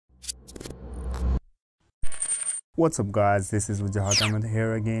What's up guys, this is Wajahat Ahmed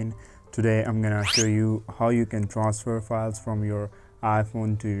here again. Today I'm gonna show you how you can transfer files from your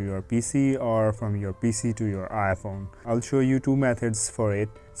iPhone to your PC or from your PC to your iPhone. I'll show you two methods for it.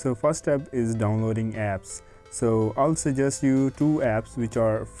 So first step is downloading apps. So I'll suggest you two apps which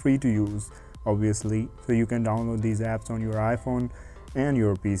are free to use, obviously. So you can download these apps on your iPhone and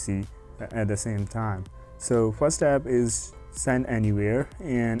your PC at the same time. So first app is SendAnywhere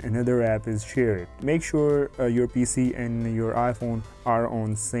and another app is ShareIt. Make sure your PC and your iPhone are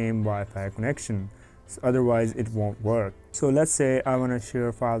on same Wi-Fi connection, otherwise it won't work. So let's say I want to share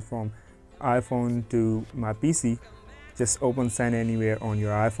a file from iPhone to my PC. Just open SendAnywhere on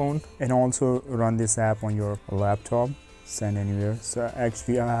your iPhone and also run this app on your laptop, SendAnywhere. So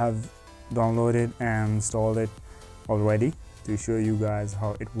actually I have downloaded and installed it already to show you guys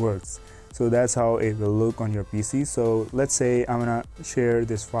how it works. So that's how it will look on your PC. So let's say I'm gonna share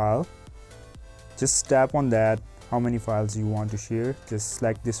this file. Just tap on that, how many files you want to share, just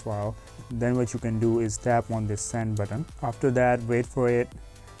select this file. Then what you can do is tap on this send button. After that, wait for it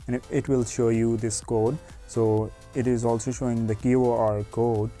and it will show you this code. So it is also showing the QR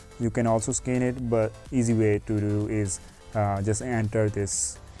code. You can also scan it, but easy way to do is just enter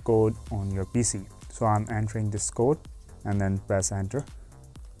this code on your PC. So I'm entering this code and then press enter.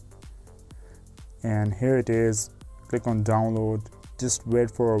 And here it is. Click on download. Just wait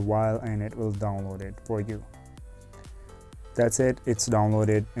for a while and it will download it for you. That's it, it's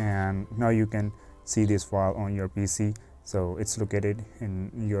downloaded and now you can see this file on your PC. So it's located in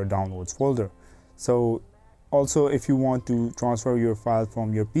your downloads folder. So also if you want to transfer your file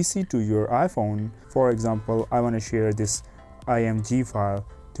from your PC to your iPhone, for example, I want to share this img file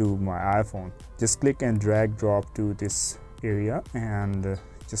to my iPhone. Just click and drag drop to this area and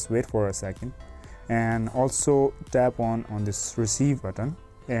just wait for a second. And also tap on this receive button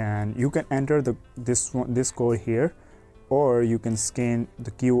and you can enter this code here, or you can scan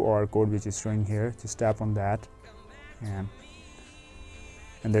the QR code which is showing here. Just tap on that and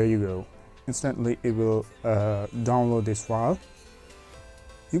there you go. Instantly it will download this file.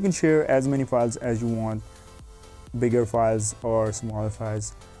 You can share as many files as you want, bigger files or smaller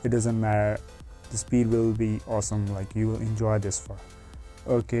files, it doesn't matter. The speed will be awesome, like you will enjoy this file.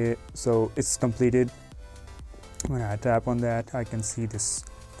 Okay, so it's completed. When I tap on that, I can see this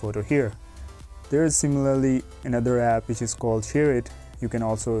photo here. There is similarly another app which is called ShareIt. You can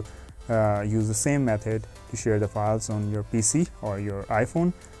also use the same method to share the files on your PC or your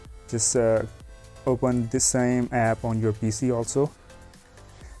iPhone. Just open this same app on your PC also.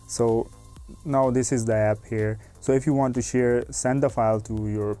 So now this is the app here. So if you want to send the file to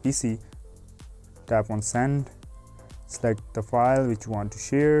your PC, tap on send. Select the file which you want to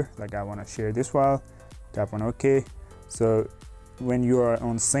share, like I want to share this file, tap on OK. So when you are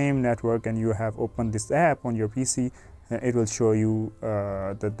on same network and you have opened this app on your PC, it will show you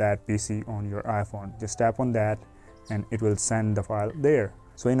that PC on your iPhone. Just tap on that and it will send the file there.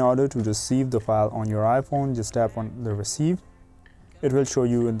 So in order to receive the file on your iPhone, just tap on the receive. It will show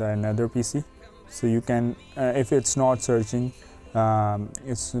you in another PC. So you can, if it's not searching,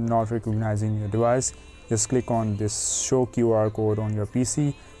 it's not recognizing your device, just click on this show QR code on your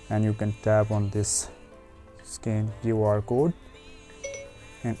PC and you can tap on this scan QR code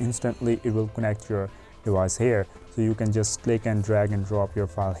and instantly it will connect your device here. So you can just click and drag and drop your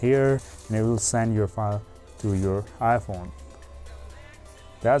file here and it will send your file to your iPhone.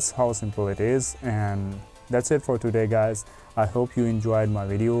 That's how simple it is, and that's it for today guys. I hope you enjoyed my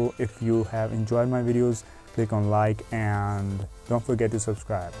video. If you have enjoyed my videos, click on like and don't forget to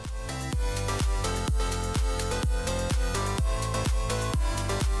subscribe.